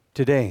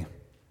Today,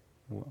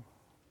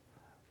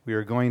 we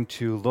are going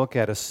to look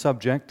at a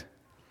subject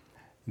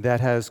that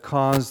has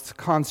caused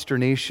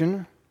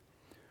consternation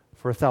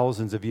for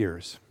thousands of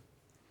years.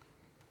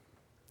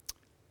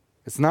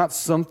 It's not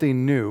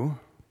something new.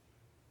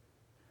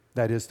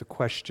 That is the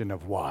question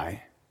of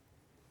why.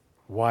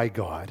 Why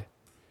God?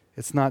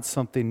 It's not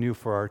something new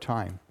for our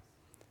time.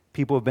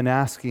 People have been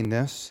asking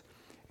this,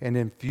 and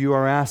if you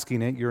are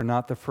asking it, you're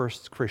not the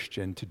first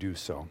Christian to do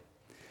so.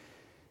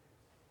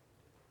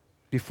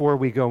 Before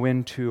we go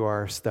into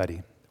our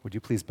study, would you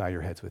please bow your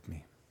heads with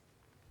me?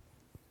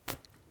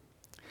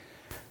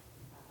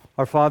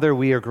 Our Father,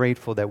 we are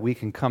grateful that we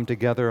can come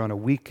together on a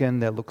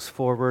weekend that looks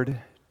forward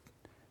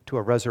to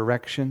a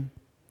resurrection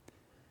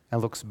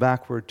and looks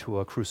backward to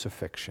a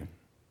crucifixion.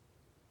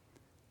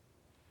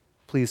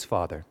 Please,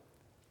 Father,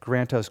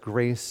 grant us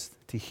grace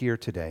to hear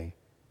today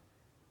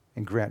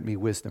and grant me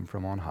wisdom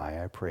from on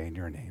high. I pray in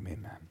your name,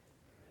 amen.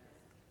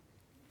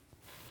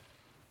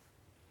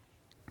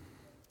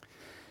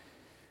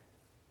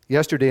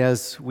 Yesterday,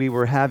 as we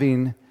were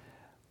having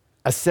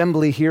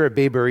assembly here at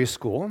Bayberry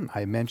School,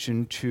 I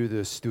mentioned to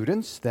the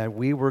students that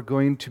we were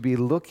going to be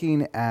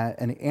looking at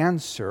an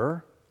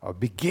answer, a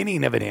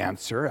beginning of an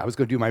answer. I was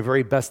going to do my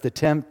very best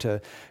attempt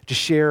to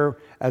share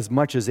as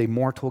much as a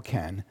mortal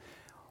can.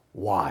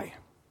 Why?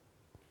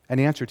 An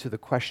answer to the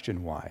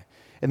question why.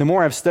 And the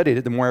more I've studied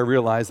it, the more I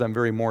realize I'm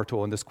very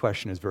mortal and this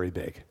question is very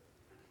big.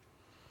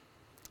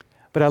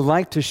 But I'd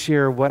like to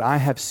share what I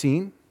have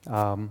seen.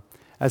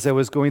 As I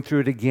was going through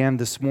it again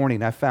this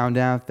morning, I found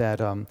out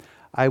that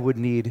I would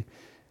need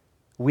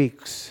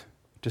weeks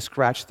to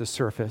scratch the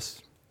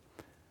surface.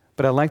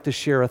 But I'd like to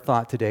share a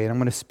thought today, and I'm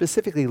going to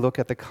specifically look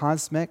at the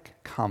cosmic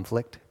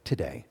conflict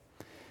today.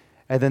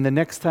 And then the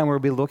next time we'll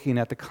be looking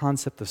at the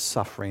concept of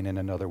suffering in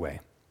another way.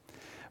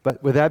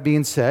 But with that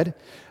being said,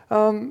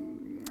 I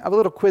have a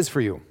little quiz for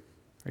you.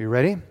 Are you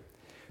ready?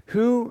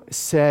 Who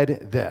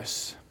said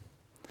this?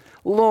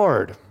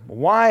 Lord,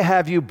 why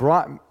have you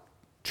brought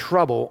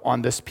trouble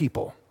on this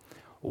people?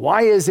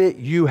 Why is it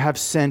you have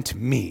sent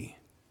me?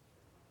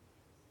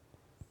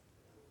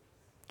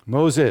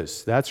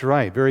 Moses, that's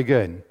right, very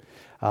good.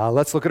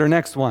 Let's look at our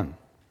next one.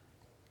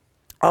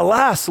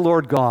 Alas,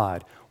 Lord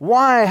God,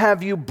 why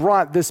have you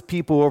brought this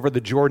people over the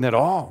Jordan at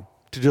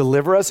all? To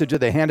deliver us into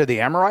the hand of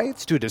the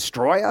Amorites? To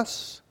destroy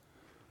us?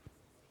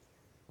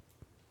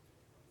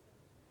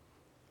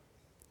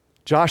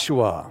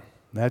 Joshua,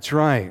 that's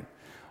right.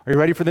 Are you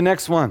ready for the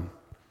next one?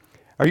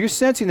 Are you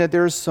sensing that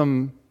there's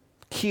some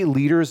key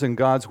leaders in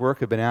God's work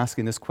have been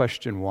asking this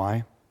question,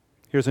 why?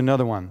 Here's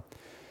another one.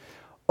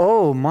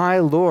 Oh, my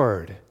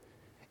Lord,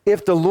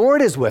 if the Lord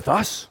is with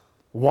us,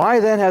 why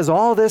then has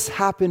all this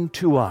happened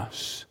to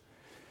us?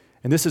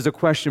 And this is a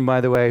question, by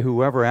the way,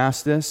 whoever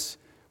asked this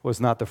was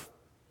not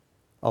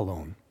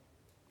alone.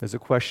 There's a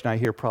question I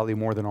hear probably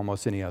more than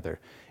almost any other.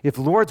 If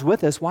the Lord's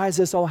with us, why is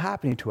this all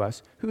happening to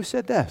us? Who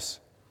said this?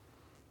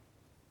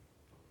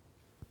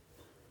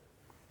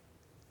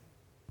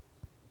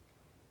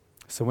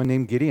 Someone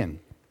named Gideon.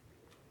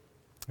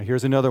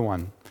 Here's another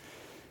one.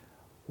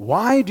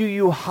 Why do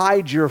you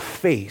hide your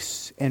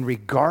face and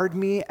regard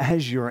me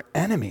as your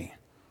enemy?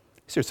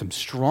 These are some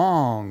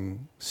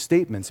strong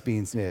statements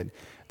being said.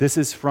 This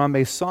is from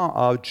a song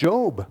of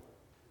Job.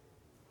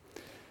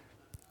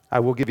 I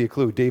will give you a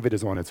clue. David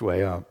is on its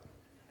way up.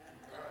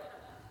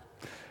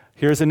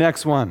 Here's the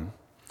next one.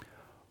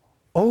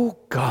 Oh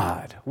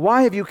God,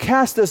 why have you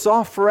cast us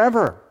off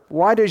forever?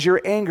 Why does your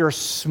anger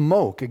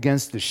smoke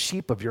against the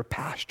sheep of your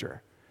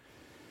pasture?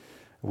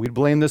 We'd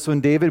blame this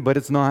on David, but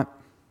it's not.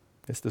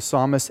 It's the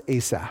psalmist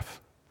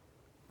Asaph.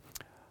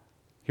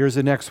 Here's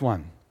the next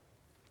one.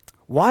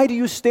 Why do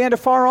you stand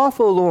afar off,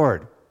 O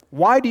Lord?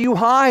 Why do you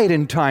hide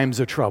in times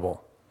of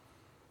trouble?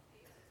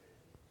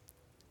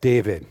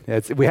 David.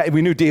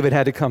 We knew David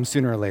had to come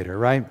sooner or later,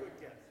 right?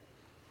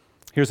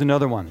 Here's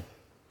another one.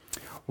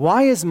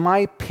 Why is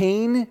my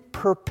pain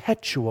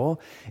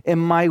perpetual and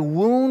my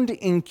wound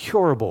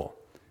incurable,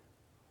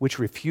 which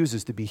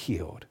refuses to be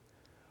healed?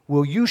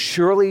 Will you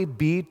surely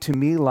be to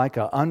me like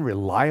an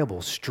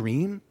unreliable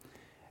stream,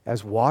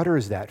 as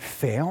waters that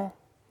fail?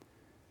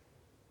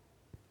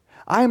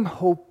 I'm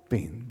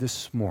hoping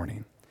this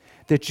morning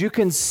that you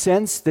can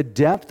sense the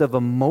depth of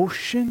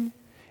emotion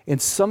and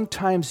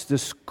sometimes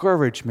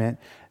discouragement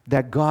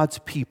that God's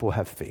people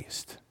have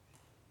faced.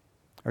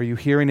 Are you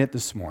hearing it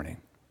this morning?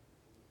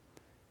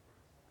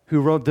 Who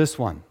wrote this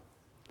one?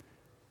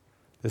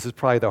 This is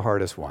probably the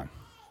hardest one.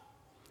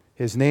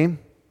 His name?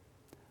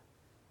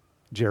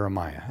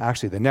 Jeremiah.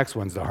 Actually, the next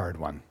one's the hard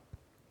one.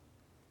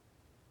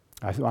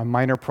 A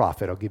minor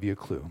prophet, I'll give you a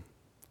clue.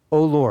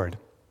 O Lord,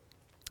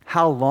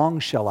 how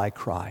long shall I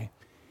cry,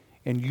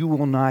 and you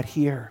will not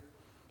hear?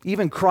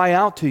 Even cry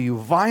out to you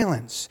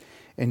violence,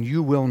 and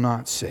you will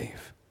not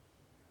save.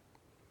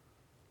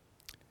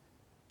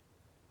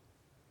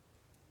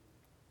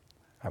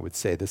 I would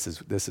say this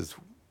is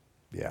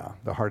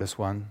the hardest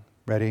one.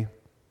 Ready?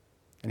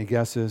 Any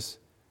guesses?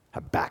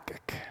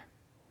 Habakkuk.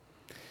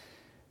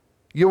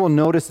 You will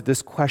notice that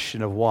this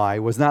question of why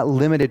was not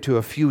limited to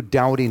a few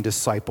doubting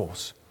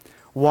disciples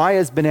Why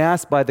has been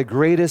asked by the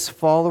greatest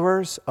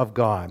followers of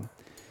God.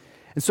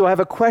 And so I have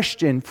a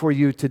question for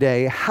you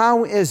today.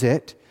 How is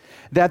it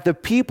that the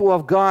people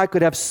of God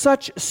could have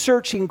such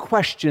searching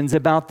questions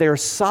about their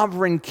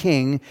sovereign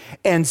king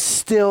and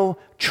still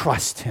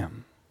trust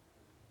him?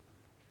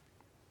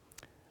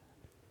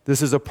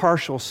 This is a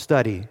partial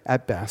study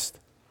at best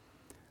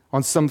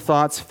on some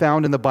thoughts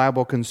found in the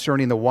Bible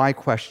concerning the why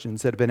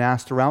questions that have been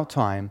asked throughout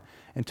time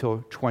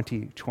until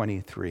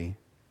 2023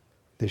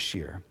 this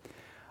year.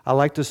 I'd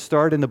like to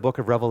start in the book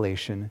of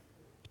Revelation,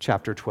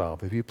 chapter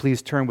 12. If you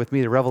please turn with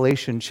me to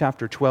Revelation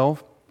chapter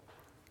 12,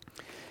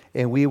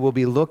 and we will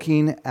be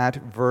looking at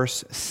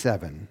verse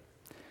 7.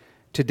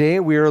 Today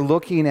we are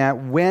looking at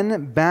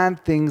when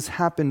bad things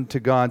happen to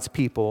God's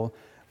people,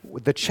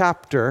 the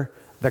chapter,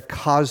 the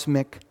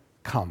cosmic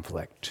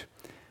conflict.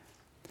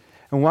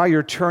 And while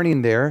you're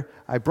turning there,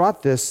 I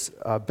brought this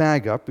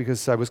bag up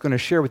because I was going to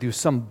share with you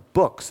some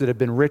books that have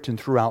been written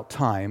throughout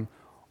time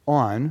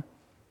on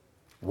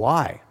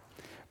why.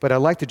 But I'd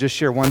like to just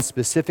share one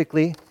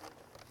specifically,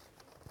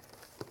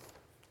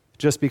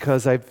 just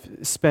because I've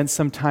spent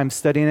some time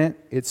studying it.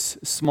 It's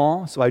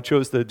small, so I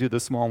chose to do the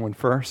small one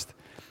first.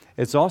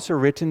 It's also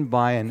written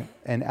by an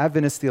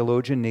Adventist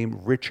theologian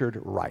named Richard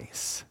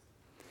Rice.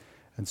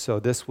 And so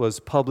this was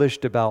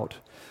published about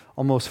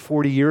almost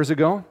 40 years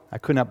ago. I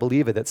could not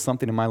believe it that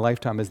something in my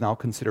lifetime is now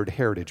considered a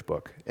heritage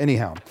book.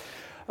 Anyhow,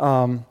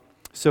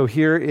 so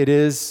here it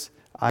is.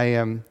 I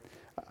am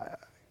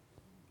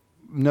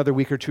another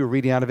week or two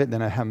reading out of it, and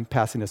then I'm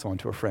passing this on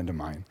to a friend of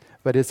mine.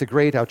 But it's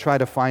I'll try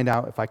to find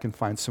out if I can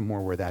find some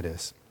more where that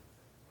is.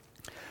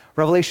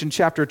 Revelation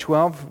chapter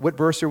 12, what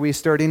verse are we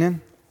starting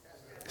in?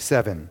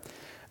 7.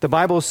 The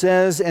Bible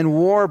says, "And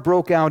war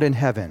broke out in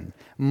heaven.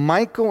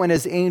 Michael and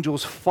his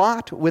angels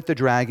fought with the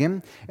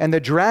dragon, and the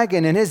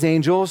dragon and his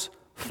angels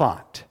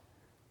fought.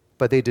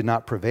 But they did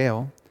not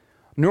prevail,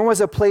 nor was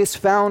a place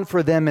found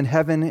for them in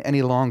heaven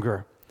any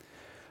longer.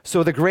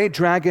 So the great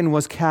dragon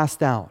was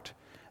cast out,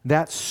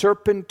 that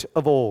serpent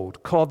of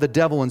old, called the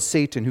devil and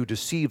Satan, who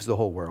deceives the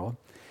whole world.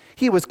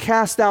 He was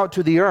cast out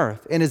to the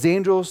earth, and his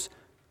angels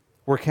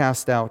were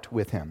cast out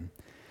with him.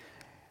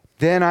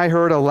 Then I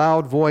heard a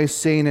loud voice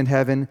saying in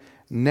heaven,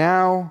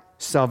 'Now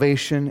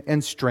salvation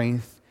and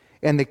strength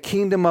and the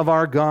kingdom of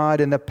our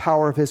God and the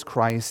power of his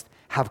Christ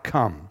have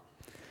come.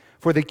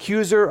 For the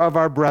accuser of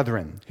our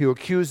brethren, who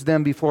accused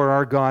them before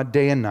our God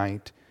day and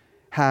night,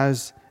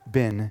 has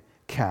been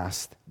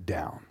cast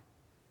down.'"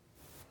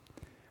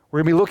 We're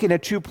going to be looking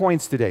at 2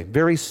 points today,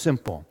 very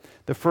simple.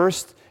 The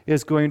first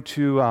is we'll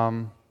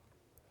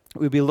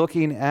be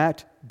looking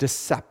at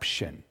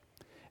deception.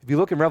 If you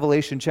look in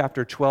Revelation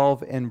chapter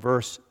 12 and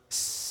verse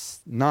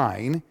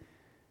 9,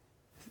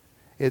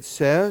 it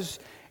says,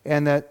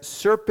 "And that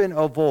serpent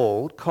of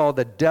old, called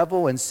the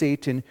devil and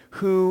Satan,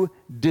 who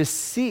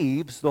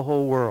deceives the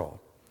whole world."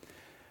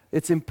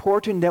 It's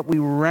important that we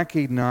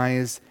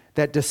recognize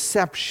that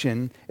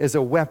deception is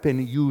a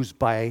weapon used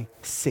by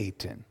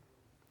Satan.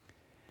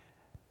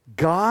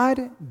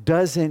 God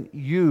doesn't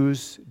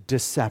use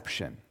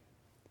deception.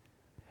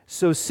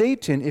 So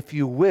Satan, if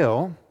you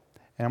will,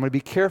 and I'm going to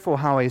be careful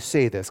how I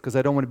say this because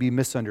I don't want to be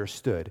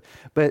misunderstood,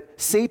 but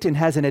Satan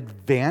has an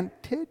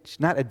advantage,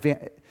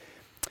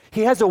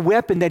 he has a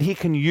weapon that he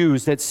can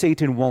use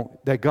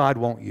that God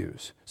won't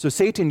use. So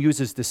Satan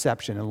uses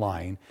deception and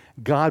lying.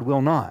 God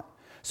will not.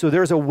 So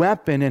there's a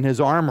weapon in his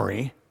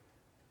armory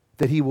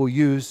that he will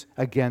use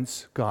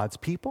against God's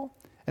people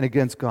and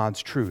against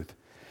God's truth.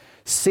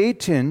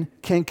 Satan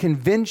can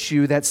convince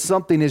you that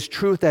something is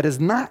truth that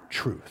is not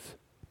truth.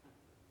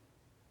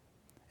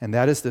 And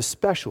that is the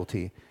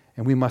specialty,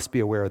 and we must be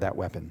aware of that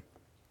weapon.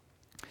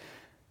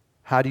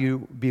 How do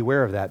you be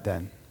aware of that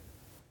then?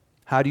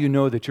 How do you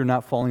know that you're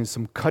not following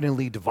some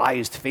cunningly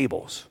devised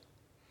fables?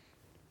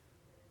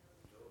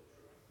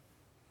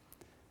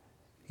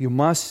 You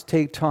must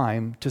take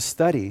time to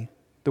study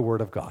the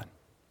Word of God.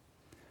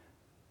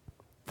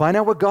 Find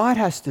out what God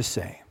has to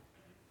say.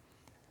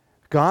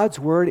 God's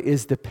Word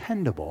is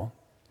dependable.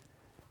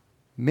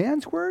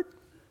 Man's Word,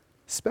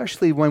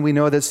 especially when we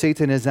know that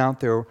Satan is out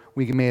there,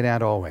 we may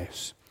not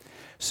always.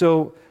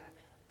 So,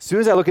 as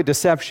soon as I look at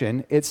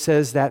deception, it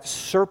says that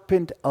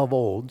serpent of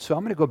old. So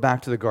I'm going to go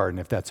back to the garden,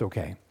 if that's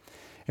okay.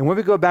 And when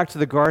we go back to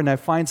the garden, I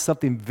find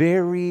something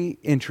very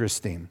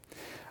interesting.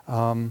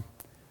 I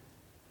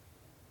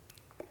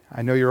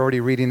know you're already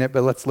reading it,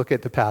 but let's look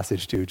at the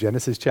passage too.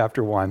 Genesis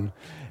chapter 1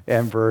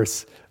 and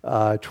verse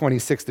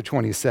 26 to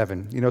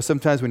 27. You know,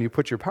 sometimes when you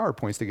put your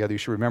PowerPoints together, you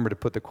should remember to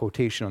put the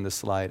quotation on the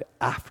slide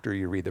after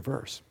you read the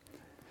verse.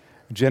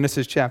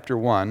 Genesis chapter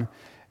 1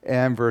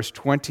 and verse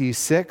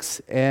 26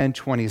 and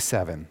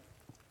 27.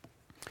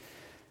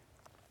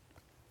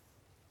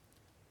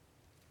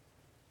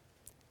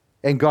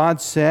 "And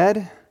God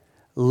said,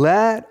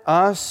 'Let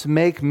us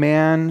make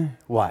man,'"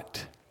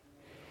 what?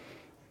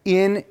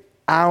 "'In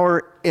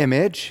our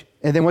image,'"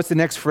 and then what's the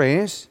next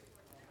phrase?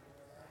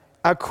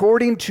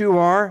 "'According to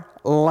our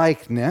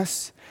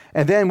likeness,'"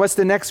 and then what's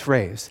the next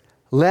phrase?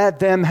 "'Let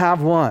them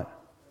have" what?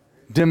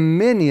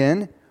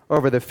 "'Dominion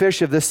over the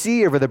fish of the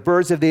sea, over the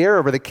birds of the air,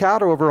 over the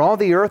cattle, over all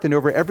the earth, and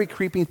over every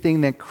creeping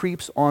thing that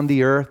creeps on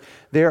the earth.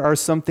 There are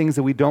some things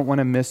that we don't want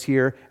to miss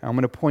here, and I'm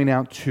going to point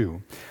out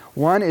two.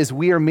 One is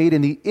we are made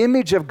in the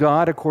image of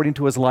God according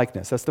to his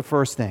likeness. That's the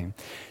first thing.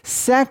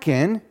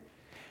 Second,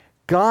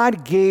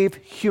 God gave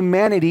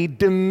humanity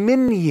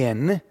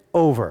dominion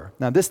over.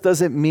 Now, this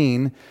doesn't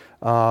mean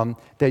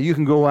that you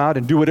can go out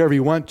and do whatever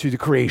you want to the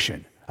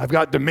creation. I've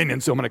got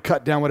dominion, so I'm going to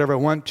cut down whatever I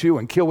want to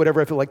and kill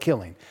whatever I feel like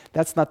killing.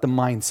 That's not the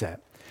mindset.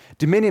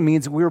 Dominion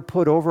means we're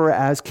put over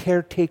as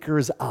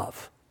caretakers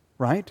of,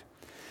 right?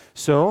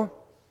 So,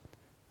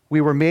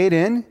 we were made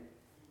in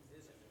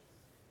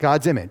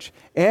God's image,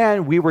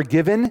 and we were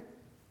given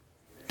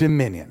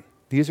dominion.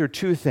 These are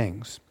two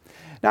things.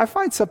 Now, I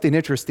find something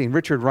interesting.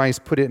 Richard Rice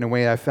put it in a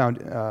way I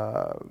found,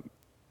 I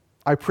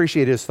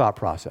appreciate his thought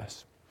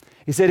process.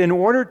 He said, in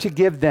order to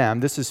give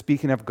them, this is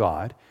speaking of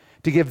God,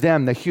 to give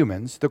them, the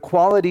humans, the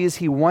qualities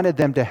he wanted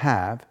them to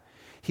have,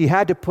 he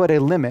had to put a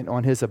limit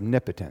on his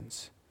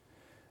omnipotence.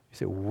 You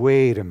say,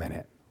 wait a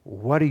minute,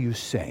 what are you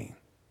saying?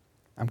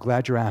 I'm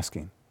glad you're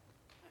asking.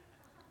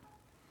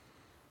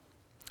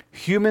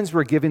 Humans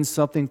were given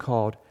something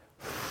called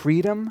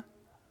freedom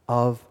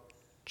of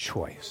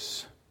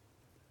choice.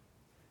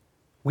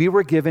 We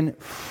were given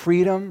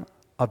freedom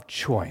of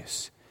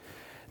choice.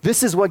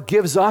 This is what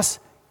gives us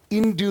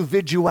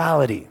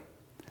individuality.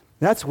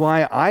 That's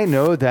why I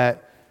know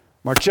that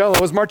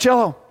Marcello is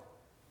Marcello,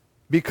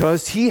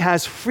 because he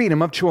has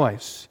freedom of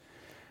choice.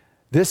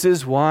 This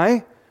is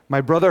why my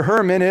brother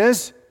Herman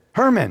is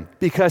Herman,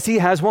 because he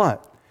has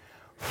what?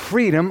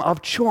 Freedom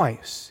of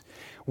choice.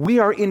 We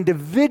are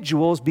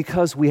individuals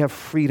because we have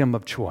freedom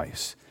of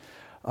choice.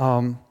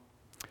 To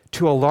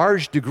a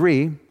large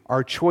degree,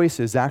 our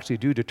choices actually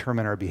do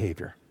determine our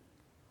behavior.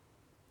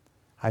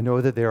 I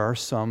know that there are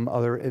some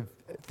other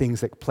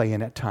things that play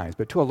in at times,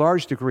 but to a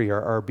large degree,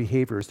 our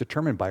behavior is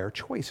determined by our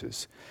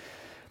choices.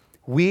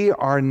 We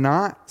are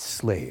not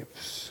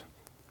slaves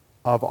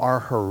of our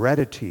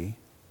heredity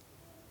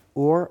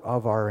or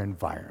of our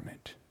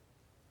environment.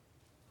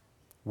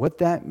 What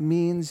that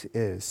means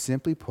is,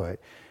 simply put,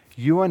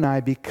 you and I,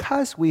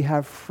 because we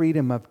have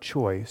freedom of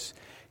choice,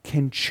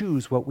 can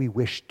choose what we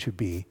wish to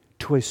be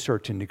to a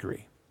certain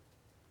degree.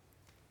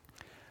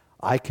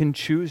 I can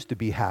choose to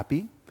be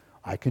happy.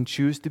 I can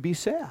choose to be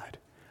sad.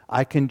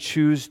 I can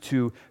choose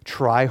to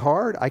try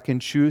hard. I can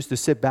choose to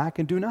sit back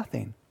and do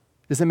nothing.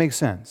 Does that make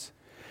sense?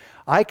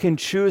 I can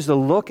choose to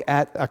look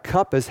at a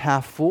cup as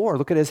half full or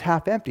look at it as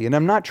half empty. And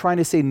I'm not trying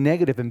to say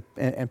negative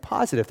and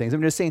positive things.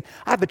 I'm just saying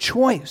I have a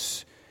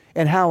choice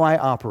in how I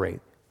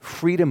operate.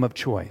 Freedom of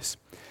choice.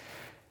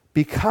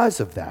 Because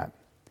of that,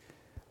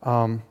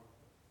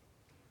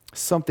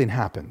 something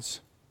happens.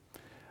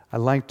 I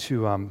like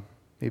to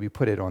maybe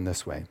put it on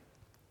this way.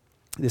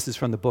 This is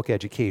from the book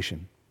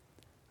Education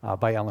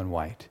by Ellen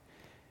White.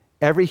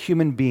 Every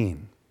human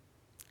being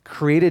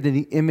created in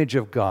the image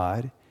of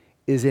God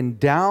is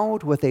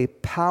endowed with a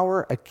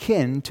power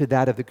akin to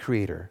that of the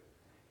Creator.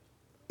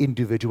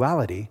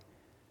 Individuality,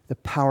 the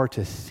power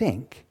to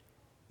think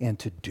and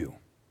to do.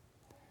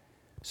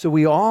 So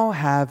we all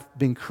have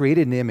been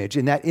created in the image,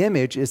 and that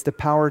image is the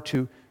power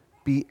to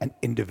be an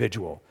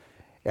individual.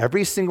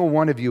 Every single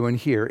one of you in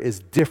here is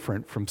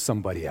different from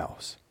somebody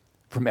else,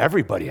 from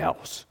everybody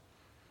else.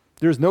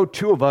 There's no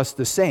two of us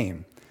the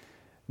same.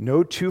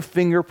 No two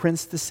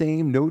fingerprints the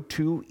same, no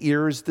two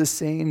ears the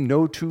same,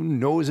 no two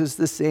noses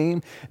the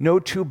same, no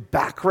two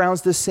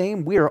backgrounds the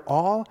same. We are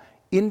all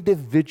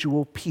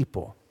individual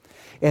people.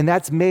 And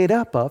that's made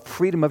up of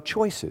freedom of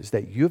choices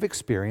that you've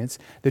experienced,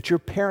 that your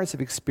parents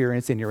have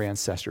experienced, and your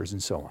ancestors,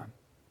 and so on.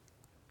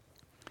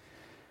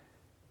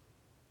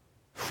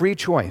 Free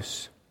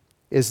choice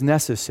is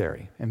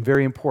necessary and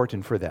very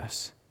important for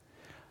this.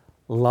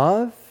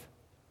 Love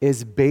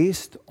is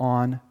based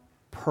on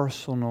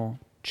personal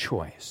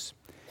choice.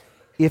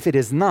 If it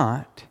is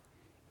not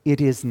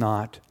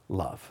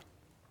love.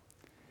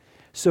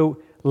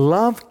 So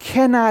love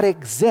cannot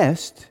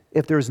exist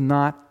if there's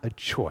not a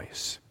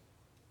choice.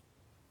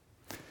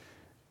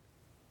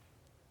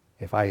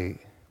 If I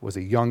was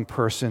a young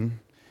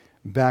person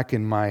back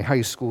in my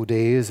high school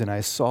days and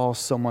I saw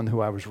someone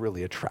who I was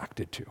really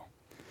attracted to,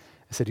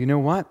 I said, you know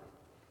what?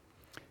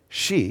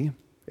 She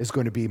is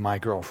going to be my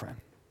girlfriend.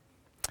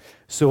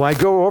 So I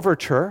go over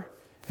to her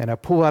and I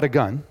pull out a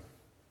gun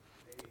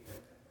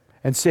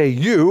and say,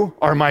 you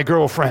are my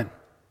girlfriend.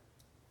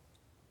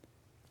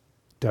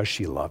 Does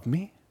she love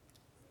me?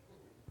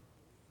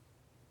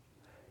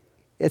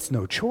 It's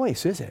no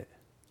choice, is it?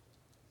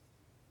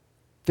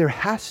 There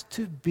has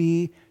to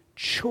be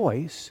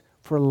choice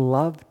for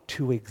love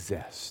to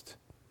exist.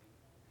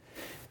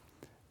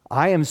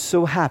 I am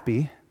so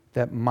happy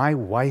that my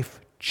wife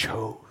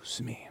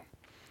chose me.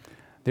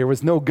 There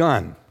was no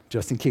gun,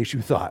 just in case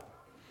you thought.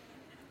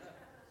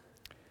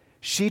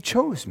 She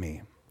chose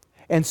me.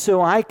 And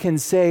so I can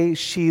say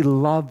she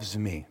loves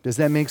me. Does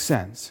that make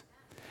sense?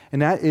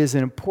 And that is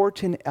an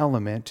important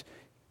element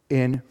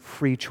in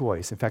free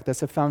choice. In fact,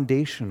 that's a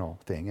foundational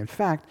thing. In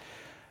fact,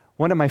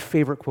 one of my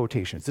favorite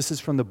quotations, this is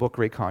from the book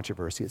Great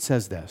Controversy. It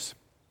says this: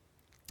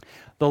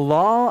 The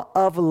law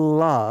of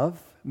love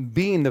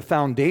being the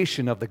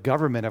foundation of the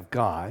government of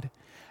God,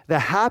 the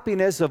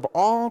happiness of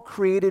all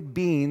created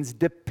beings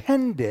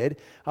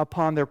depended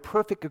upon their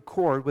perfect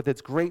accord with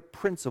its great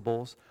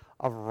principles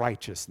of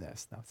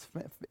righteousness. Now,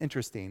 it's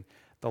interesting.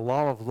 The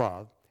law of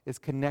love is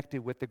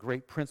connected with the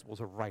great principles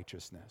of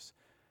righteousness.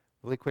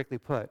 Really quickly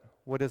put,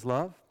 what is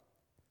love?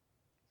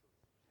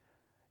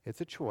 It's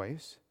a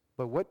choice,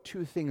 but what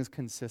two things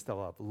consist of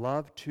love?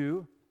 Love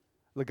to,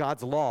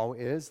 God's law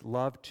is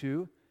love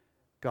to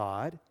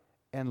God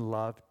and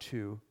love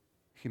to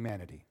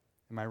humanity.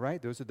 Am I right?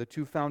 Those are the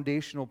two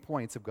foundational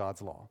points of God's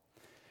law.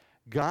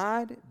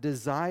 God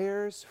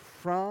desires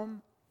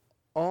from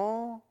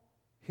all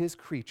his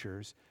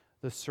creatures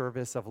the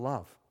service of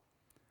love,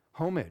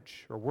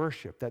 homage or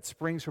worship that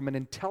springs from an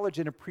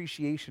intelligent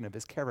appreciation of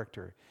his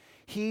character.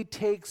 He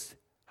takes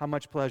how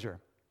much pleasure?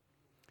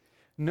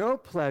 No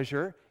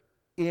pleasure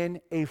in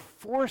a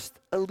forced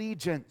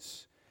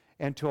allegiance,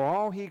 and to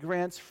all he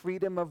grants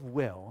freedom of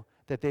will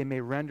that they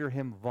may render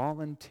him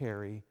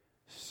voluntary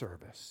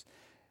service.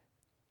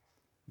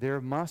 There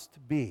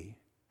must be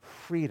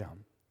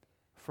freedom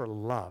for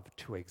love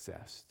to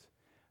exist.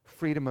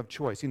 Freedom of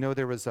choice. You know,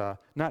 there was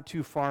not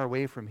too far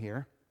away from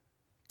here,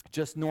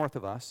 just north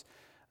of us,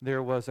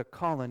 there was a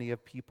colony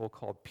of people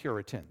called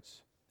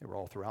Puritans. They were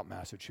all throughout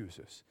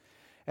Massachusetts.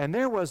 And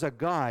there was a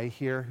guy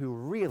here who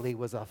really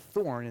was a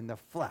thorn in the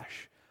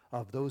flesh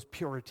of those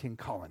Puritan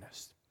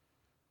colonists.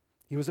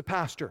 He was a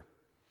pastor.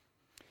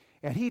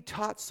 And he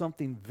taught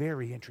something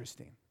very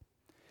interesting.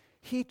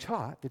 He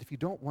taught that if you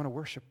don't want to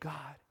worship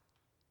God,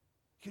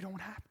 you don't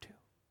have to.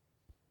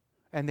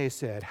 And they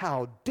said,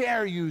 how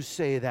dare you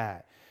say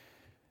that?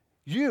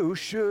 You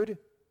should,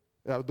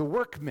 the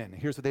workman,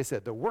 here's what they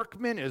said, the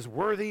workman is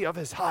worthy of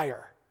his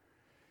hire.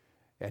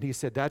 And he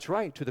said, that's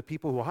right, to the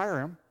people who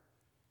hire him.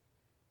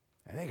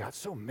 And they got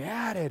so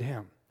mad at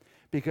him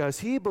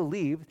because he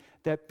believed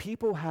that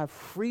people have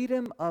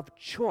freedom of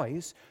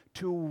choice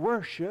to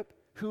worship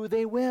who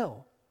they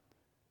will.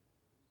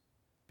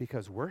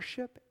 Because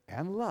worship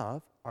and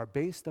love are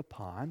based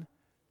upon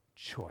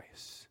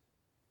choice.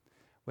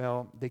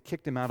 Well, they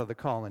kicked him out of the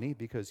colony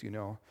because, you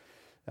know,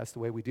 that's the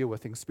way we deal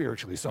with things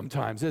spiritually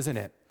sometimes, isn't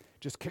it?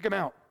 Just kick him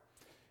out.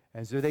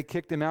 And so they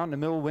kicked him out in the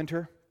middle of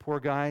winter.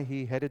 Poor guy,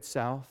 he headed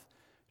south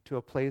to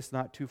a place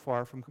not too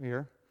far from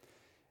here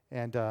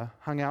and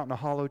hung out in a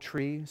hollow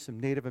tree. Some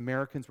Native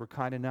Americans were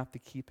kind enough to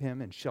keep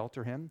him and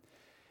shelter him.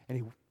 And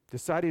he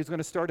decided he was going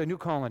to start a new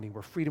colony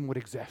where freedom would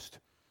exist.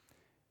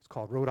 It's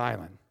called Rhode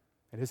Island.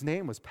 And his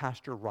name was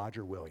Pastor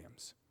Roger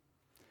Williams.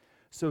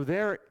 So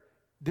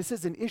this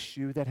is an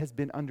issue that has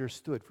been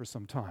understood for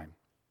some time.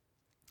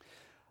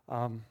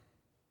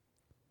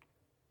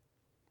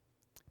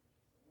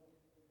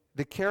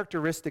 The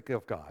characteristic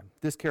of God,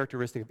 this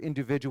characteristic of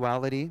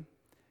individuality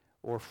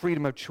or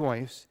freedom of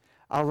choice,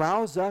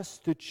 allows us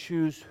to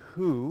choose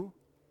who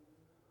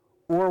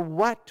or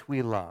what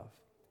we love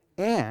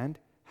and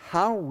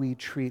how we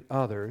treat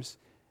others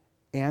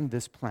and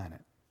this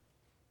planet.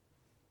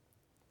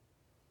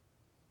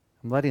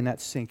 I'm letting that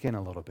sink in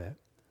a little bit.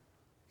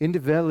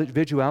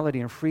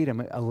 Individuality and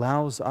freedom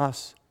allows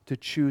us to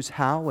choose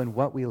how and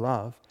what we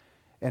love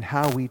and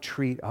how we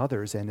treat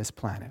others and this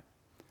planet.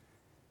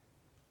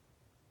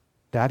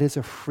 That is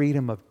a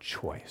freedom of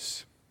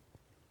choice.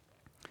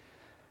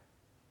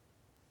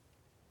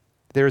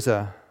 There's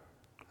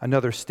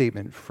another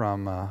statement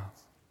from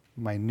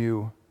my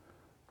new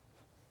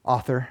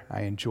author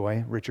I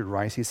enjoy, Richard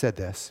Rice. He said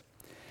this: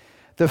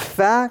 the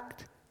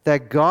fact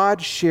that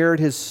God shared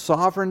his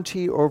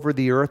sovereignty over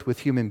the earth with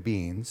human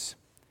beings,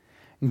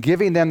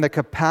 giving them the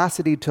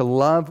capacity to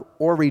love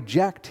or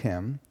reject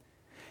him,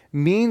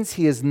 means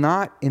he is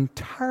not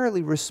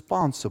entirely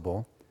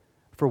responsible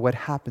for what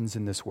happens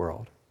in this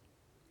world.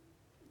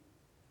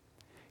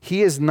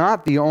 He is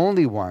not the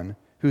only one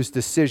whose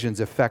decisions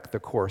affect the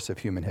course of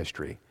human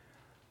history.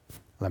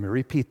 Let me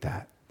repeat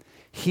that.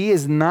 He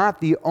is not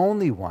the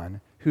only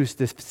one whose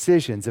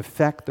decisions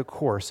affect the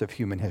course of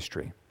human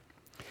history.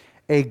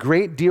 A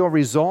great deal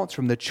results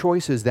from the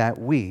choices that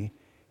we,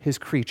 his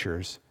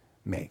creatures,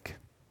 make.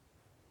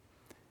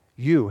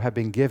 You have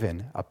been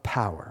given a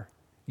power.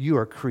 You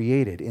are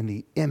created in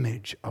the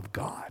image of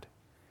God.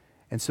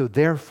 And so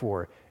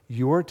therefore,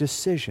 your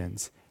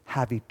decisions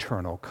have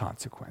eternal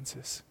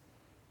consequences.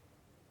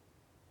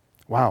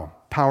 Wow,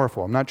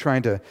 powerful. I'm not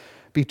trying to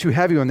be too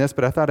heavy on this,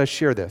 but I thought I'd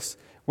share this.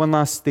 One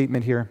last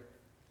statement here.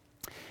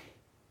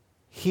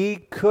 He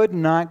could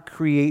not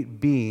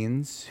create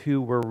beings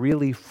who were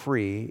really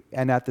free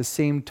and at the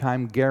same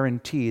time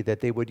guarantee that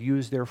they would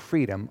use their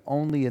freedom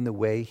only in the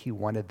way he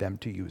wanted them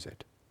to use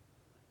it.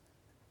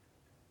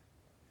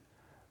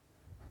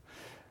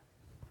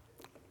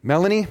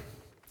 Melanie,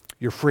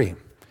 you're free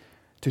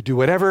to do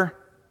whatever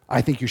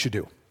I think you should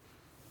do.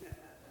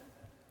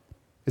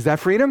 Is that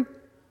freedom?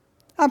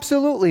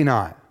 Absolutely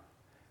not.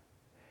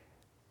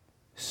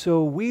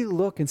 So we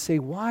look and say,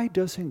 why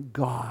doesn't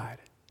God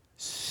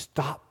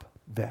stop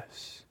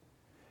this?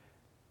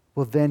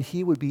 Well, then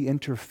he would be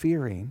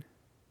interfering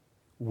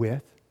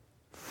with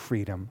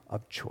freedom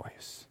of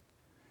choice.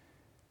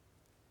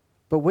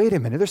 But wait a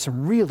minute, there's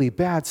some really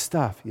bad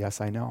stuff.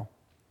 Yes, I know.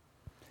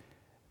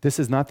 This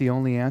is not the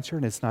only answer,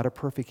 and it's not a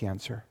perfect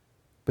answer.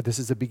 But this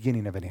is the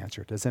beginning of an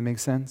answer. Does that make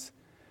sense?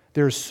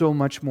 There's so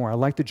much more. I'd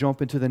like to jump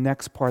into the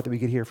next part that we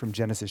could hear from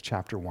Genesis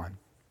chapter 1.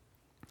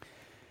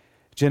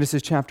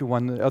 Genesis chapter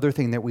 1, the other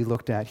thing that we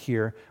looked at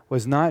here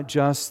was not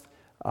just,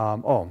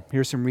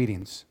 here's some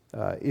readings,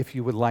 if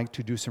you would like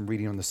to do some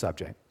reading on the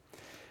subject.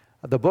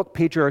 The book,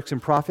 Patriarchs and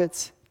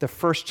Prophets, the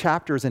first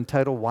chapter is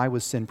entitled, Why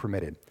Was Sin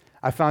Permitted?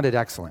 I found it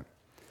excellent.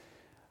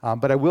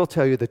 But I will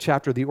tell you, the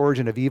chapter, The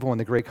Origin of Evil and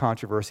the Great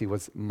Controversy,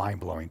 was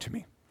mind-blowing to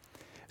me.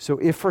 So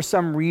if for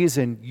some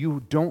reason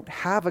you don't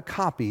have a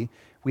copy,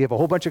 we have a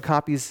whole bunch of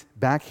copies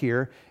back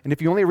here. And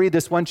if you only read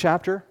this one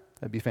chapter,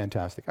 that'd be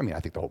fantastic. I mean, I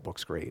think the whole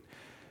book's great.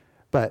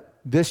 But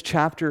this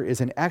chapter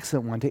is an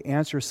excellent one to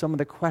answer some of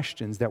the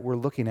questions that we're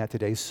looking at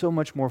today so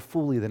much more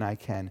fully than I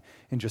can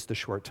in just a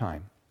short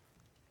time.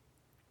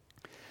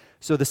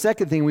 So the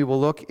second thing we will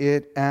look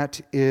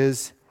at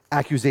is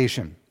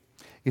accusation.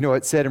 You know,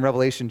 it said in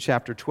Revelation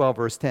chapter 12,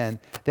 verse 10,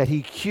 that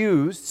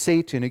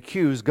Satan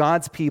accused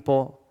God's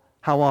people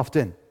how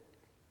often?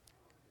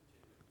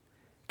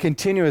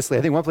 Continuously.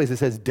 I think one place it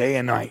says day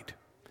and night.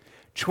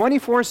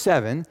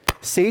 24/7,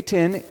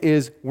 Satan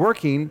is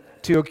working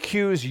to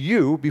accuse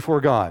you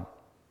before God.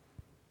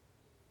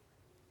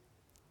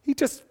 He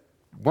just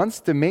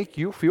wants to make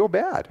you feel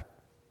bad.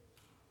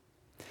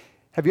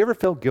 Have you ever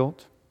felt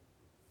guilt?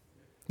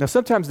 Now,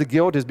 sometimes the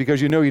guilt is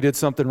because you know you did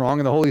something wrong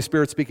and the Holy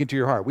Spirit's speaking to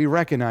your heart. We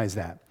recognize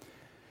that.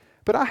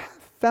 But I have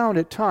found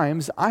at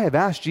times I have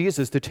asked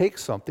Jesus to take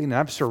something and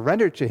I've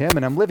surrendered to him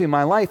and I'm living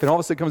my life, and all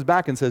of a sudden comes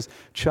back and says,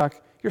 Chuck,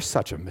 you're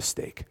such a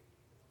mistake.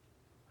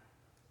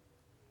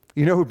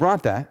 You know who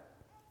brought that?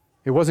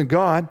 It wasn't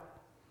God.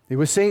 It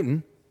was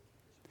Satan.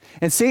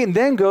 And Satan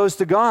then goes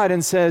to God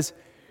and says,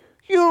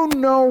 you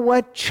know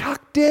what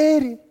Chuck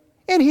did?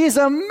 And he's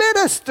a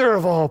minister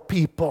of all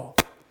people.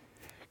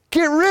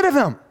 Get rid of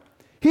him.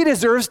 He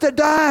deserves to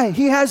die.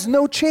 He has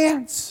no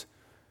chance.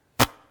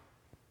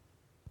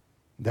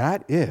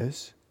 That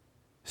is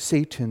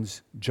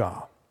Satan's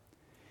job.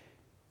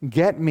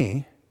 Get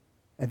me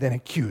and then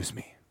accuse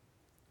me.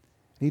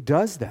 He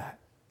does that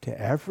to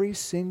every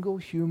single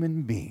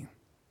human being.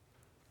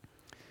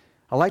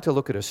 I like to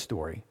look at a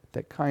story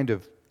that kind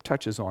of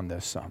touches on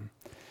this some.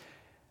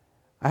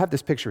 I have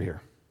this picture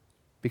here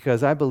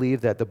because I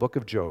believe that the book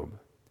of Job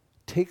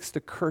takes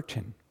the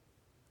curtain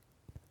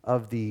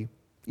of the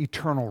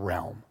eternal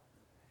realm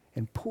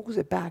and pulls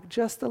it back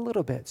just a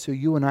little bit so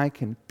you and I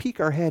can peek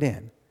our head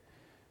in.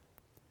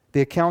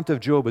 The account of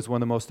Job is one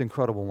of the most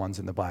incredible ones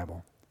in the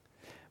Bible.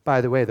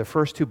 By the way, the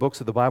first two books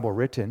of the Bible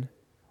written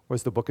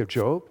was the book of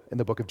Job and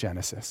the book of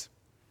Genesis.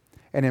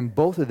 And in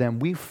both of them,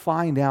 we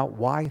find out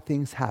why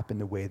things happen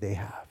the way they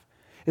have.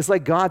 It's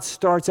like God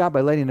starts out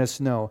by letting us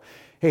know,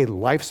 hey,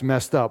 life's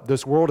messed up.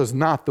 This world is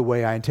not the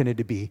way I intended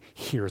to be.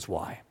 Here's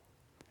why.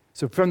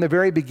 So from the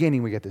very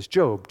beginning, we get this.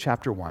 Job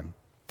chapter 1.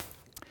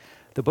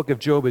 The book of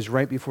Job is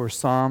right before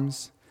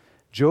Psalms.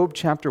 Job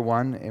chapter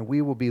 1, and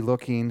we will be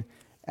looking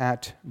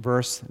at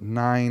verse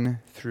 9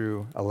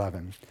 through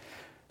 11.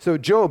 So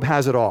Job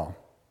has it all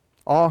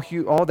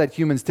that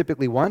humans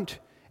typically want.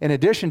 In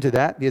addition to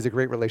that, he has a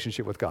great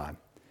relationship with God.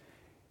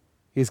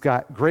 He's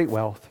got great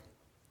wealth,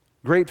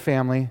 great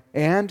family,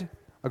 and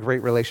a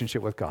great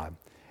relationship with God.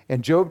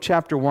 In Job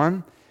chapter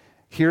 1,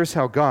 here's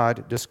how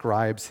God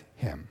describes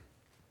him.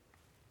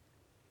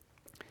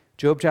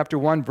 Job chapter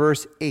 1,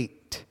 verse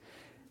 8.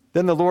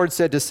 Then the Lord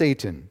said to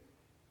Satan,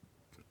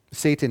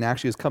 Satan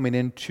actually is coming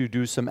in to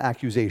do some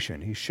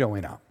accusation. He's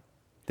showing up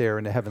there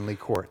in the heavenly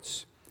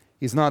courts.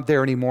 He's not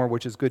there anymore,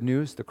 which is good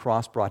news. The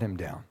cross brought him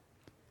down.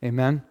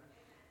 Amen?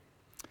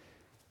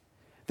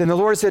 Then the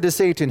Lord said to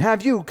Satan,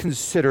 have you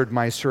considered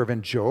my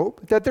servant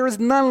Job, that there is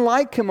none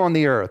like him on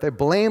the earth, a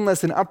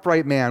blameless and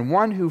upright man,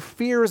 one who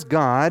fears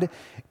God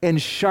and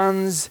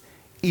shuns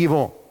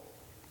evil?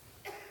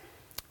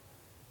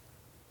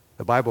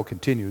 The Bible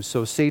continues,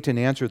 so Satan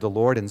answered the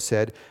Lord and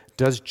said,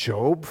 does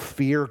Job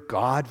fear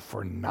God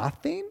for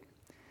nothing?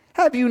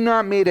 Have you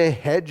not made a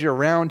hedge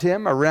around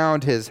him,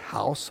 around his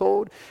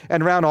household,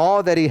 and around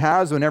all that he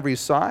has on every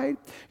side?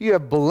 You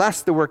have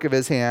blessed the work of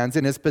his hands,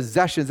 and his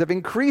possessions have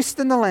increased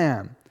in the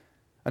land.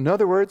 In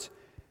other words,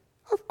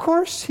 of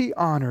course he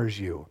honors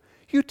you.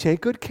 You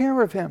take good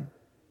care of him.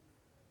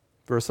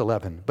 Verse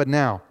 11, but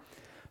now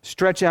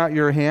stretch out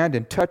your hand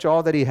and touch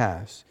all that he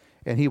has,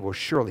 and he will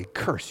surely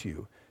curse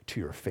you to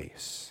your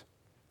face.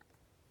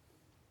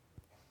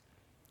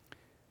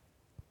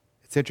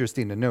 It's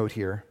interesting to note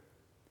here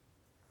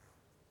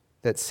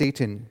that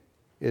Satan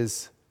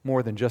is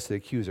more than just the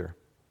accuser.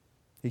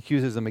 He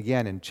accuses him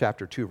again in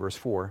chapter 2, verse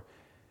 4.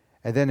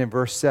 And then in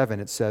verse 7,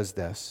 it says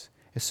this.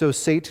 So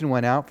Satan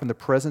went out from the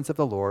presence of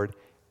the Lord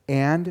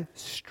and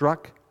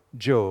struck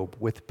Job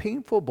with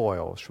painful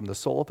boils from the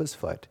sole of his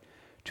foot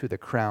to the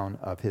crown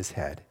of his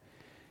head.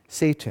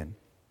 Satan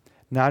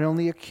not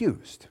only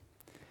accused,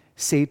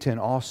 Satan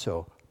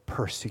also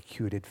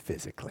persecuted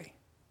physically.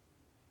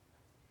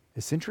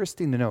 It's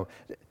interesting to know.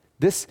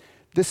 This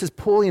is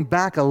pulling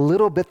back a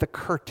little bit the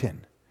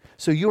curtain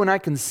so you and I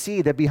can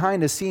see that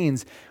behind the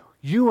scenes,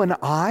 you and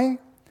I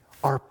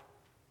are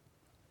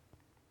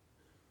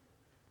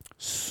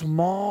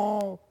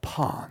small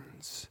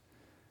pawns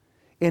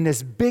in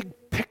this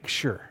big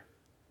picture.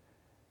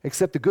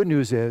 Except the good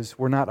news is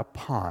we're not a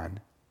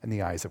pawn in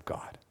the eyes of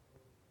God.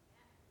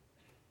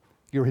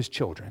 You're his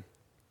children.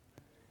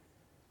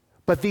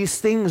 But these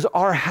things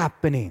are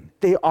happening.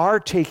 They are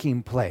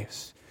taking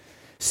place.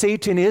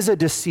 Satan is a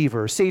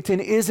deceiver. Satan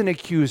is an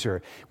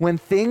accuser. When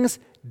things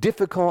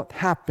difficult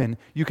happen,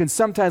 you can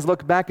sometimes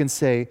look back and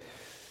say,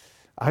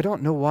 I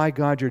don't know why,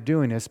 God, you're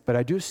doing this, but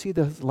I do see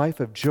the life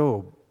of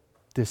Job.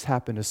 This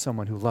happened to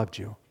someone who loved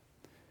you.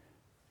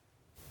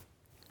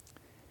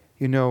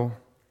 You know,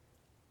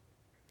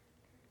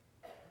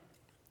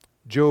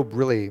 Job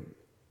really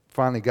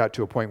finally got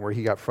to a point where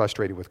he got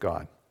frustrated with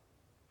God.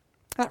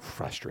 Not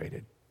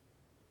frustrated.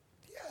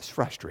 Yes,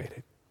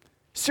 frustrated.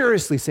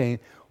 Seriously saying,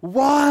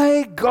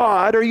 why,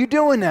 God, are you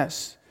doing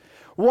this?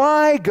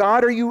 Why,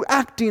 God, are you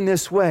acting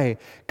this way?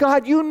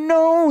 God, you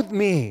know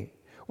me.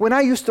 When I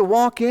used to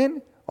walk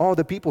in, all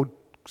the people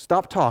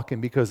stopped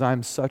talking because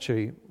I'm such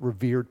a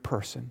revered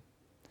person.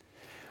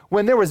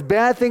 When there was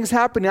bad things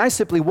happening, I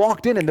simply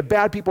walked in and the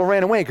bad people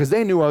ran away because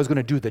they knew I was going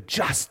to do the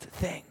just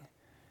thing.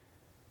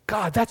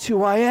 God, that's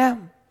who I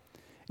am.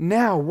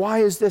 Now, why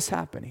is this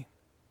happening?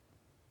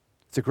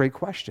 It's a great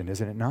question,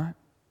 isn't it not?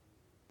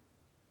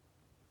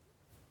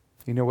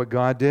 You know what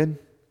God did?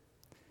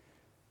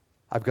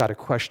 I've got a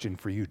question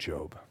for you,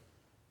 Job.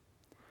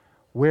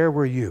 Where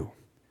were you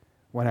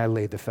when I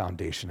laid the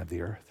foundation of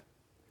the earth?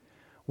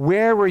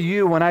 Where were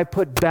you when I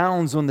put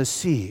bounds on the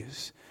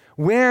seas?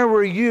 Where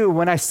were you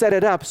when I set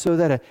it up so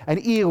that an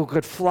eagle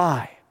could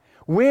fly?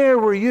 Where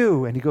were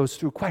you? And he goes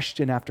through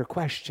question after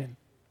question.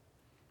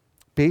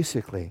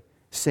 Basically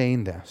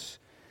saying this,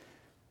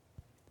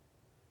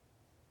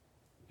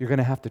 you're going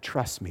to have to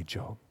trust me,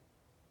 Job.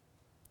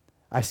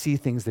 I see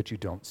things that you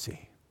don't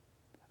see.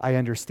 I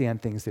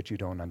understand things that you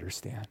don't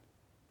understand.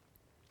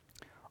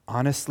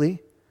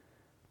 Honestly,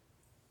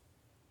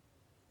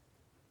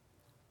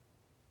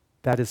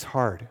 that is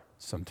hard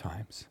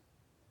sometimes.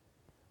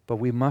 But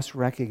we must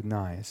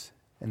recognize,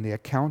 and the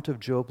account of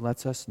Job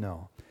lets us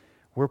know,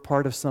 we're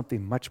part of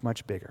something much,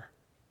 much bigger.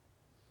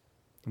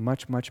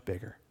 Much, much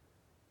bigger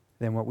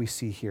than what we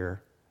see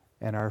here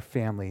in our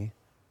family,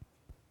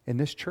 in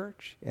this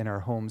church, in our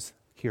homes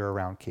here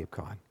around Cape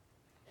Cod.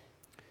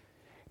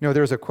 You know,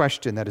 there's a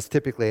question that is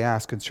typically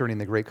asked concerning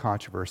the great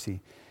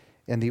controversy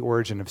and the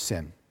origin of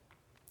sin.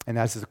 And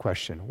that is the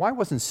question, why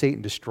wasn't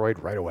Satan destroyed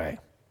right away?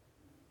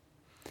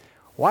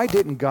 Why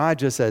didn't God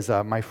just, as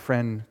my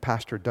friend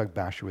Pastor Doug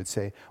Basher would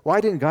say, why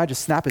didn't God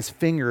just snap his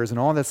fingers and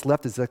all that's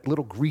left is a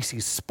little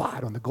greasy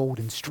spot on the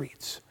golden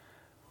streets?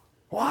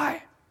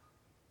 Why?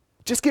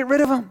 Just get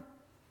rid of him.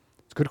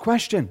 It's a good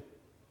question.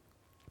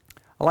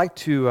 I like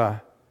to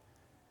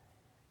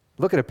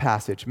look at a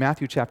passage,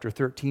 Matthew chapter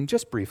 13,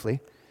 just briefly,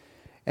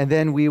 and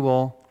then we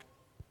will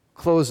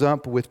close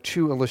up with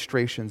two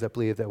illustrations, I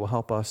believe, that will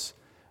help us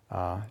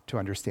to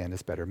understand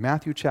this better.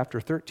 Matthew chapter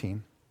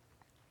 13.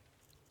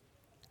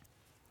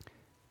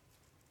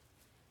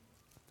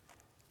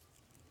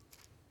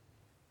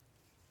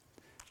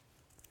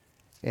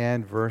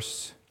 And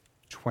verse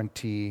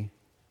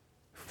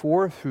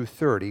 24 through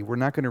 30. We're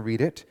not going to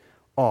read it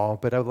all,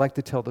 but I would like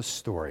to tell the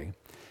story.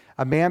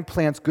 A man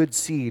plants good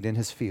seed in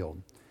his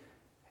field.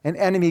 An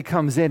enemy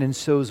comes in and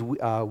sows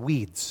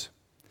weeds.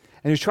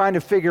 And he's trying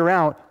to figure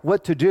out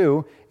what to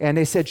do. And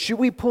they said, should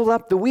we pull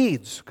up the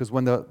weeds? Because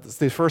when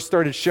they first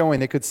started showing,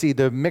 they could see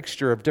the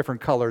mixture of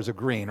different colors of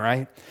green,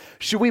 right?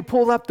 Should we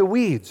pull up the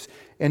weeds?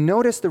 And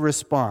notice the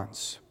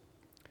response.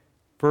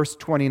 Verse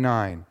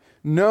 29.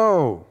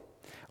 No,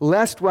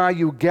 lest while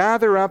you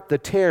gather up the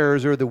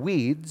tares or the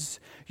weeds,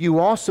 you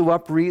also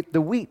uproot the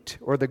wheat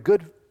or the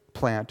good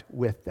plant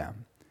with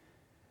them.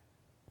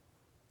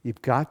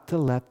 You've got to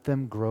let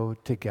them grow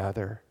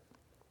together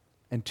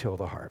until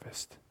the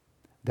harvest.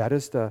 That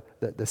is the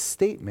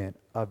statement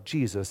of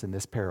Jesus in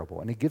this parable.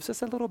 And it gives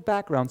us a little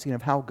background scene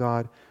of how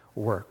God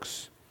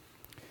works.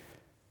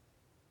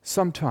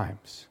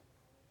 Sometimes,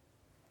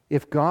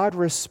 if God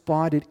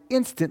responded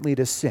instantly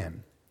to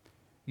sin,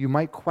 you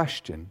might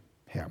question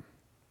him.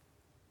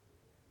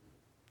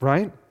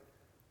 Right?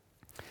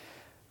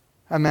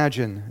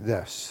 Imagine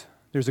this.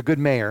 There's a good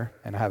mayor,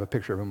 and I have a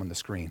picture of him on the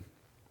screen.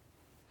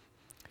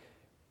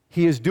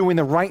 He is doing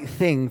the right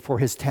thing for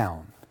his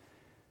town.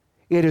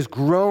 It is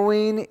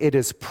growing, it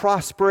is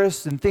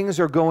prosperous, and things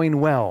are going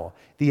well.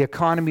 The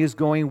economy is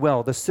going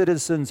well. The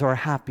citizens are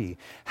happy.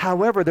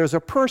 However, there's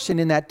a person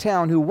in that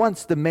town who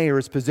wants the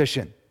mayor's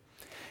position.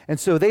 And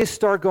so they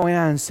start going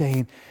out and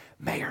saying,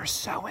 Mayor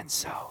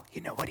so-and-so, you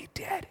know what he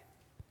did?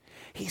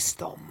 He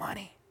stole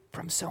money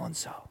from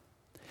so-and-so.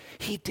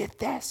 He did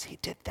this, he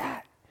did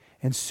that.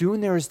 And soon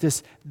there is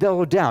this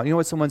double doubt. You know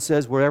what someone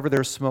says? Wherever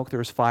there's smoke,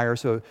 there's fire.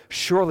 So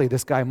surely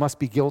this guy must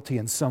be guilty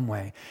in some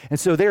way. And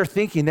so they're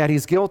thinking that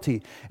he's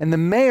guilty. And the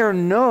mayor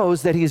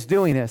knows that he's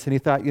doing this. And he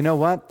thought, you know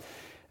what?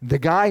 The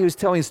guy who's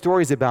telling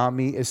stories about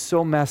me is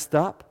so messed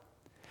up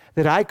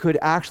that I could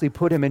actually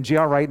put him in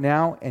jail right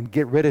now and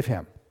get rid of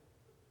him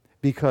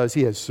because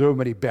he has so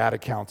many bad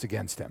accounts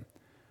against him.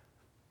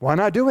 Why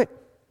not do it?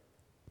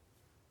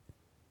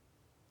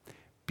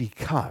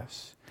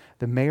 Because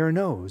the mayor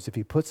knows if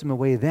he puts him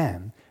away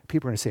then,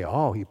 people are going to say,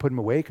 oh, he put him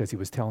away because he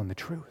was telling the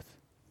truth.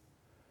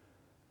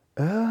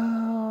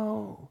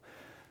 Oh.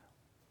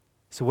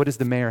 So what does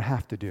the mayor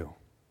have to do?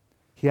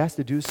 He has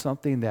to do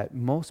something that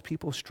most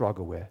people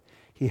struggle with.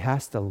 He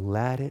has to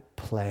let it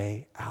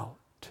play out.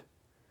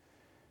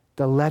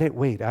 To let it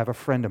wait. I have a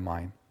friend of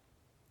mine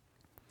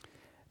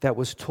that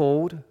was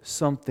told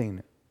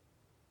something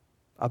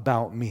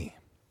about me.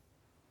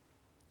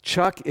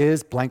 Chuck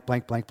is blank,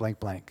 blank, blank, blank,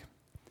 blank.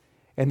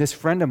 And this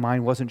friend of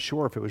mine wasn't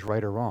sure if it was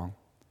right or wrong.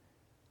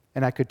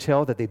 And I could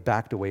tell that they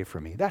backed away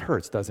from me. That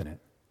hurts, doesn't it?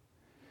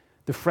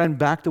 The friend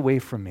backed away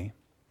from me.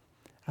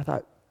 I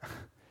thought,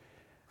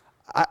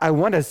 I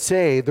want to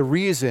say the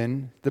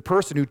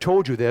person who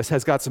told you this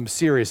has got some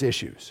serious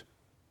issues.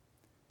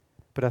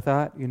 But I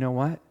thought, you know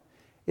what?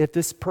 If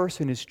this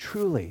person is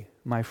truly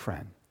my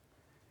friend,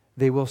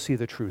 they will see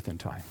the truth in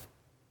time.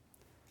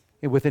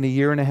 And within a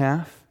year and a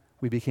half,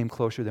 we became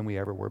closer than we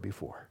ever were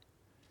before.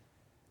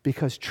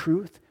 Because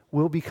truth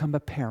will become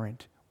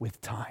apparent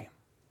with time.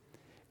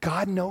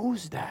 God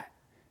knows that.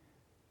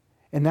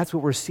 And that's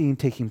what we're seeing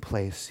taking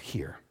place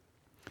here.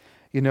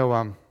 You know,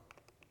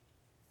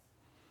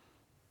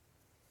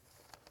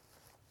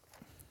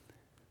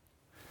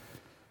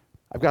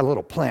 I've got a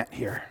little plant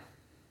here.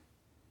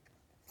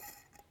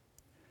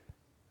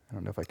 I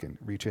don't know if I can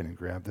reach in and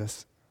grab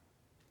this.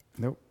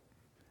 Nope.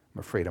 I'm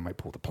afraid I might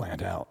pull the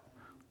plant out.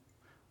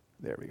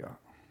 There we go.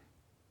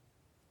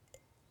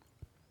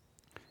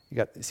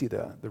 You see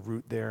the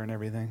root there and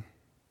everything?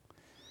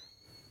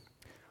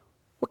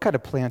 What kind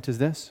of plant is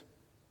this?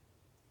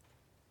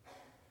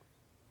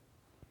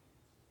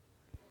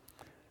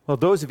 Well,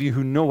 those of you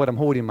who know what I'm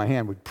holding in my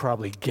hand would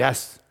probably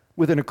guess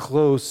within a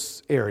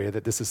close area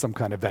that this is some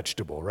kind of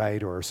vegetable,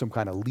 right? Or some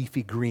kind of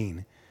leafy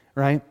green,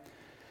 right?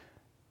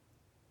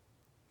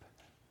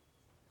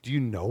 Do you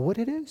know what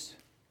it is?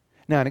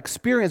 Now, an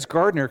experienced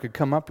gardener could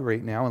come up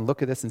right now and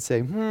look at this and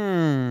say,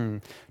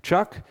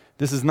 Chuck,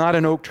 this is not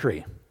an oak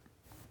tree,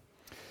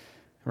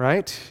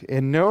 right?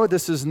 And no,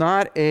 this is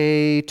not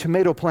a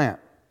tomato plant.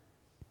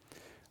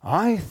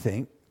 I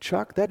think,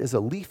 Chuck, that is a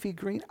leafy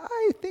green.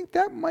 I think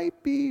that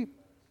might be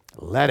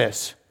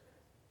lettuce.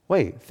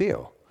 Wait,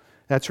 Theo,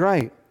 that's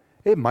right.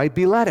 It might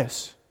be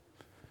lettuce.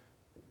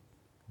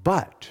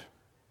 But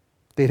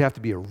they'd have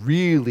to be a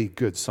really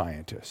good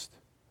scientist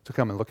to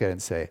come and look at it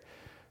and say,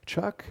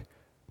 Chuck,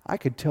 I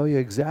could tell you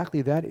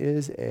exactly that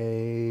is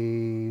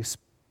a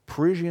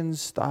Parisian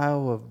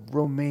style of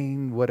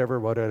romaine,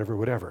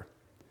 whatever.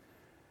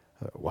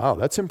 Wow,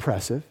 that's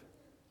impressive.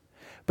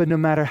 But no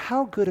matter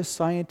how good a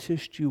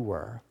scientist you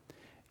were,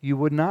 you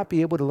would not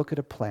be able to look at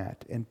a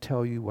plant and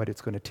tell you what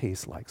it's going to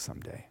taste like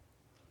someday.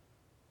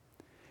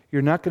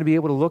 You're not going to be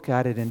able to look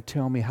at it and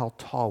tell me how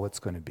tall it's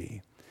going to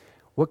be,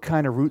 what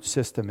kind of root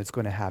system it's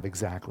going to have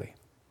exactly,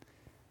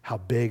 how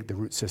big the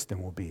root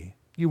system will be.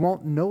 You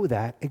won't know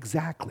that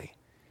exactly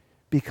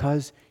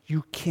because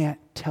you can't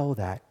tell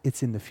that.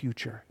 It's in the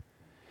future.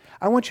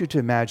 I want you to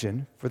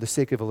imagine, for the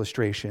sake of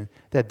illustration,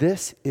 that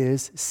this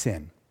is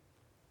sin.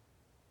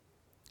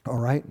 All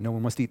right? No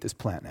one wants to eat this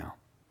plant now.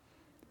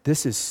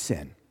 This is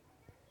sin.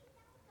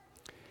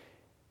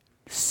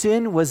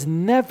 Sin was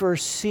never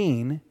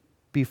seen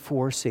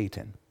before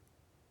Satan.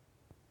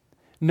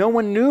 No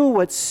one knew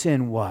what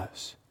sin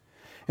was.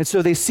 And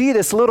so they see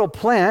this little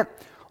plant.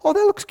 Oh,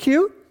 that looks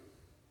cute.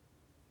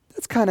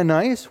 That's kind of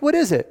nice. What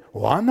is it?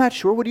 Well, I'm not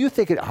sure. What do you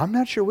think I'm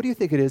not sure. What do you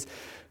think it is?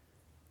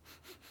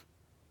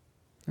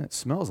 It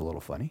smells a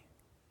little funny.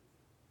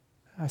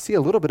 I see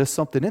a little bit of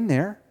something in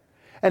there.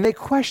 And they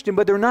question,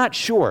 but they're not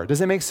sure. Does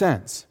that make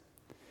sense?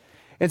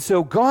 And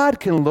so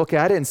God can look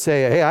at it and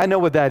say, hey, I know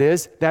what that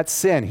is. That's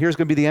sin. Here's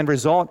going to be the end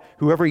result.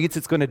 Whoever eats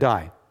it's going to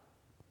die.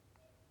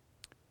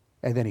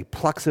 And then he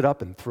plucks it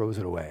up and throws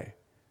it away.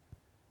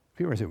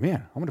 People are saying,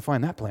 man, I'm going to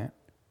find that plant.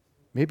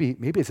 Maybe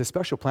it's a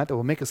special plant that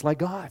will make us like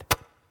God.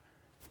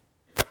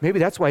 Maybe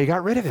that's why he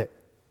got rid of it.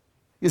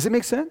 Does it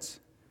make sense?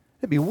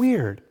 That'd be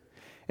weird.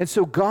 And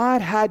so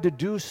God had to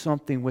do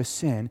something with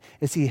sin,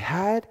 is he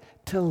had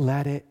to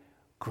let it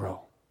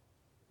grow.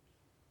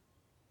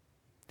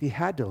 He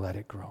had to let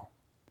it grow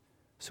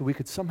so we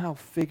could somehow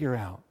figure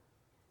out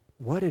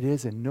what it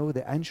is and know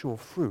the actual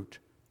fruit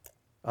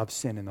of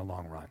sin in the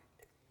long run.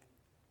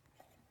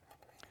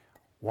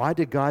 Why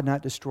did God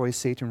not destroy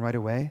Satan right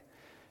away?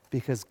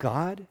 Because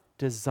God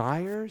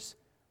desires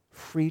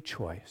free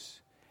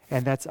choice,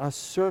 and that's us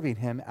serving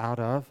him out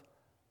of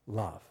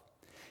love.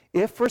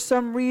 If for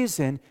some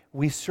reason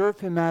we serve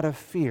him out of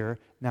fear,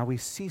 now we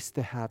cease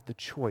to have the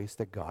choice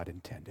that God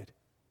intended.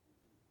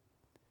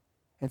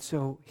 And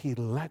so he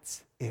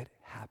lets it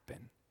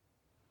happen.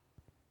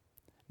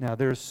 Now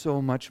there's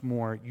so much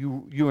more.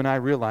 You and I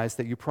realize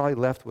that you probably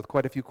left with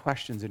quite a few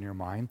questions in your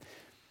mind.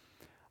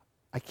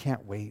 I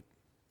can't wait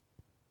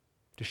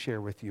to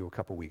share with you a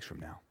couple weeks from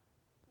now.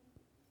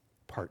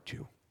 Part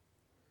 2.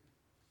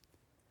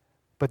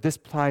 But this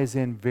ties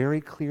in very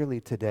clearly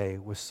today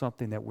with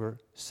something that we're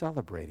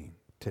celebrating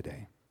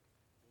today.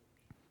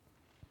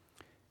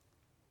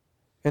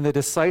 In the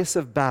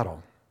decisive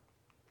battle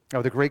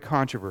of the great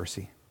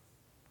controversy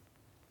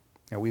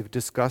that we've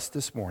discussed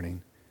this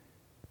morning,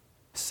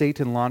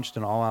 Satan launched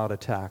an all-out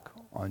attack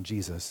on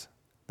Jesus,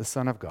 the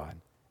Son of God,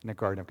 in the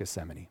Garden of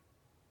Gethsemane.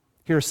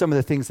 Here are some of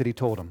the things that he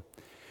told him.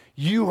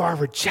 You are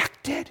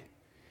rejected.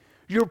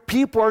 Your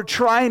people are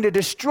trying to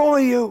destroy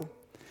you.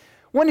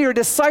 One of your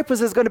disciples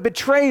is going to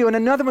betray you, and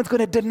another one's going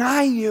to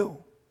deny you.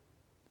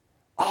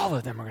 All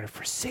of them are going to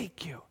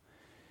forsake you.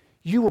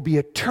 You will be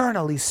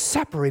eternally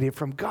separated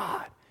from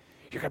God.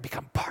 You're going to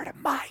become part of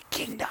my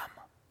kingdom.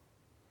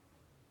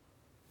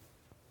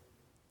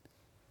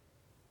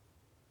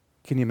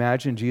 Can you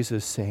imagine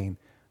Jesus saying,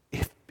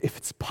 if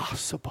it's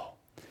possible,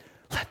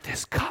 let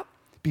this cup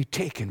be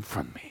taken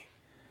from me.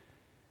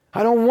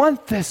 I don't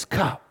want this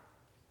cup.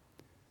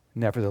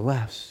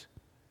 Nevertheless,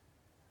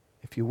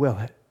 if you will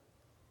it,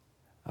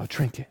 I'll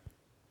drink it.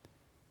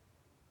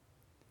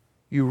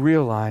 You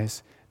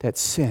realize that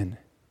sin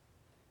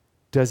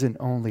doesn't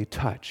only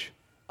touch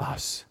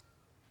us.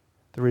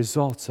 The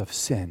results of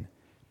sin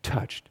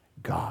touched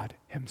God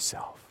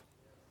himself.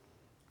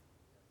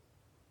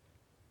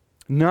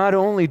 Not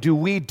only do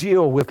we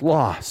deal with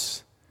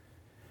loss,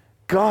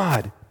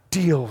 God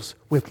deals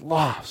with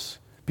loss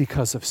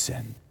because of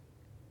sin.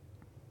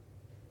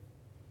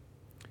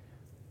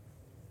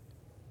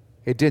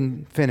 It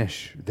didn't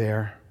finish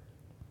there.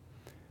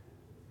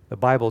 The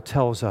Bible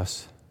tells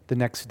us the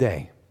next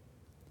day,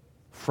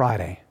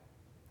 Friday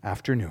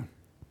afternoon,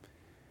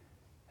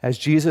 as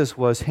Jesus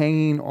was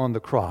hanging on the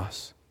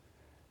cross,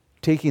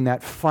 taking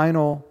that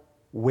final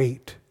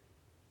weight,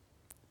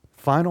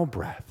 final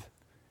breath,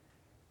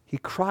 he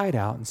cried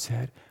out and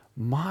said,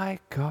 my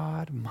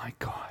God,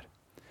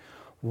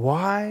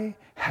 why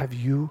have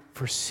you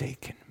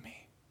forsaken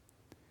me?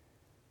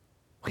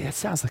 Wait, that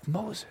sounds like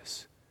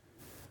Moses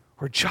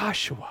or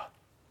Joshua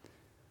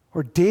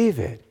or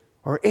David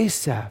or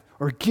Asaph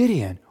or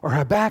Gideon or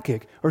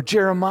Habakkuk or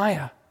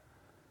Jeremiah.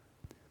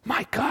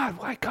 My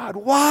God,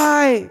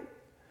 why?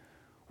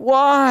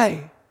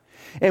 Why?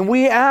 And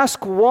we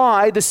ask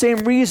why the same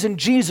reason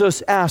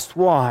Jesus asked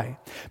why.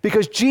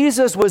 Because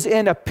Jesus was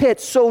in a pit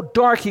so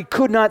dark he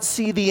could not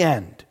see the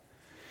end.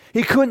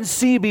 He couldn't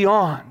see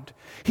beyond.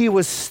 He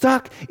was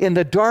stuck in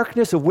the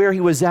darkness of where he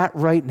was at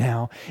right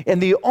now.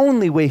 And the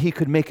only way he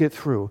could make it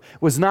through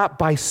was not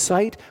by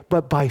sight,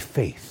 but by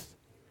faith.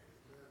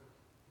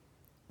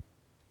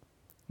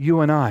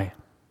 You and I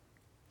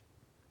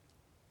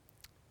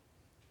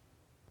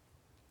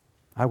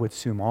would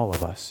assume all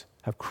of us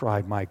have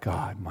cried, my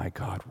God,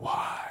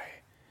 why?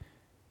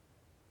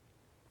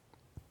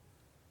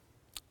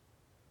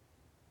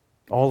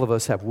 All of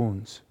us have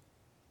wounds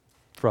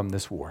from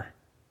this war.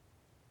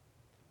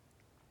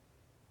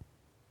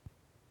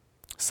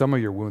 Some of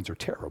your wounds are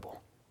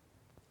terrible.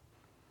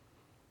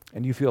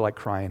 And you feel like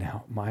crying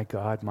out, my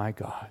God,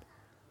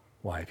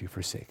 why have you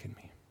forsaken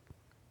me?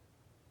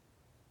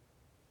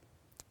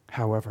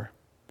 However,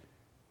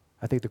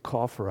 I think the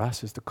call for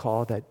us is the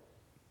call to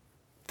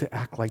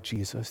act like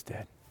Jesus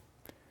did.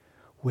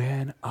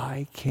 When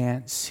I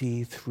can't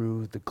see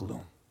through the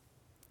gloom,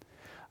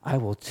 I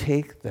will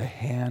take the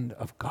hand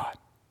of God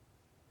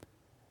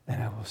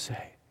and I will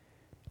say,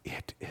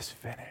 it is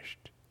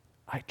finished.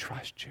 I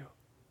trust you.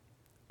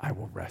 I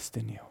will rest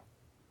in you.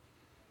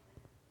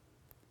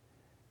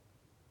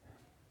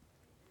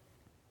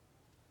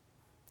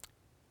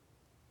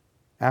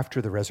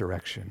 After the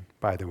resurrection,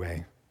 by the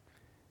way,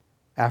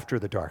 after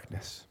the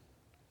darkness,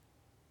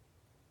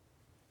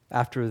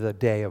 after the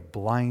day of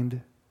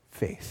blind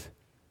faith,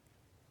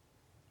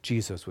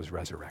 Jesus was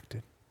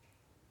resurrected.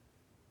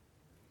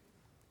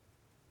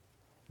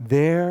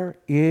 There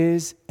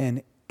is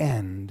an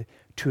end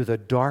to the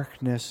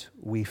darkness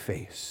we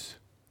face.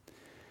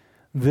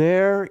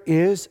 There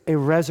is a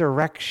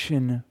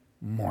resurrection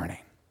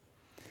morning.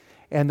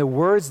 And the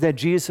words that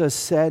Jesus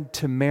said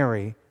to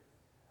Mary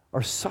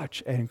are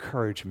such an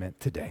encouragement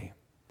today.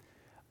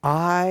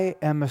 I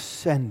am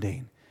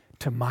ascending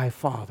to my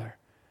Father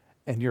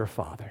and your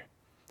Father,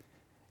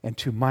 and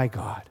to my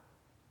God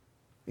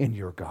and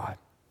your God.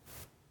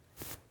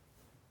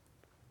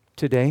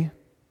 Today,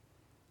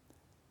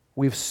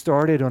 we've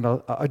started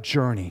on a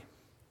journey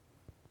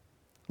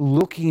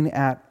looking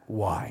at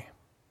why.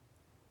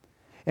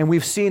 And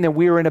we've seen that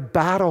we're in a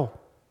battle.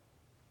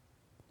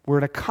 We're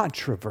in a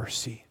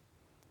controversy.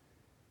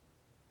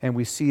 And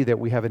we see that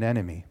we have an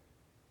enemy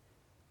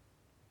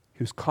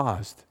who's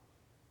caused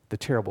the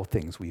terrible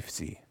things we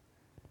see.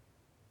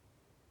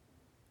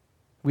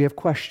 We have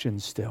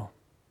questions still.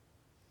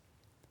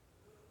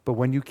 But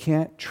when you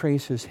can't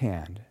trace his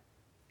hand,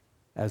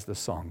 as the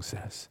song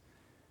says,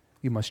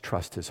 you must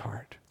trust his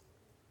heart.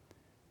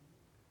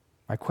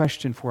 My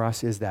question for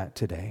us is that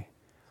today,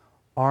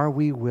 are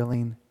we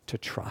willing to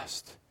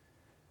trust?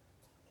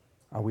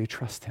 Are we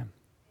trust him?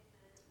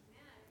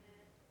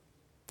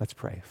 Let's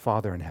pray.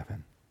 Father in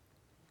heaven,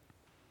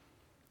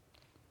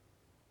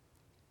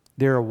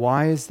 there are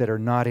whys that are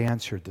not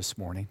answered this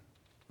morning.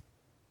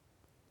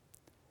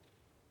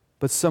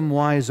 But some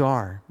whys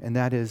are, and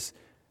that is,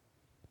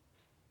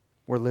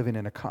 we're living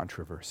in a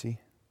controversy,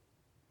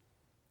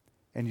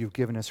 and you've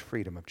given us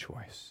freedom of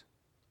choice.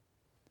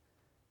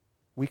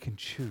 We can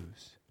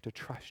choose to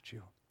trust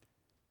you.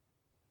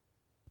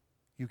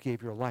 You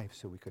gave your life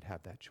so we could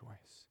have that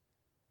choice,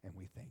 and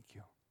we thank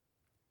you.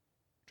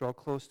 Draw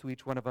close to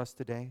each one of us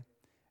today,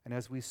 and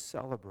as we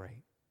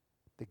celebrate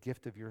the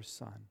gift of your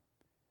Son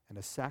and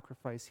the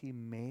sacrifice he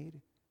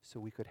made so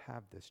we could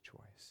have this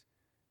choice,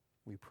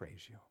 we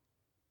praise you.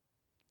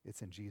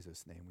 It's in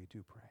Jesus' name we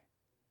do pray.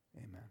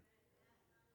 Amen.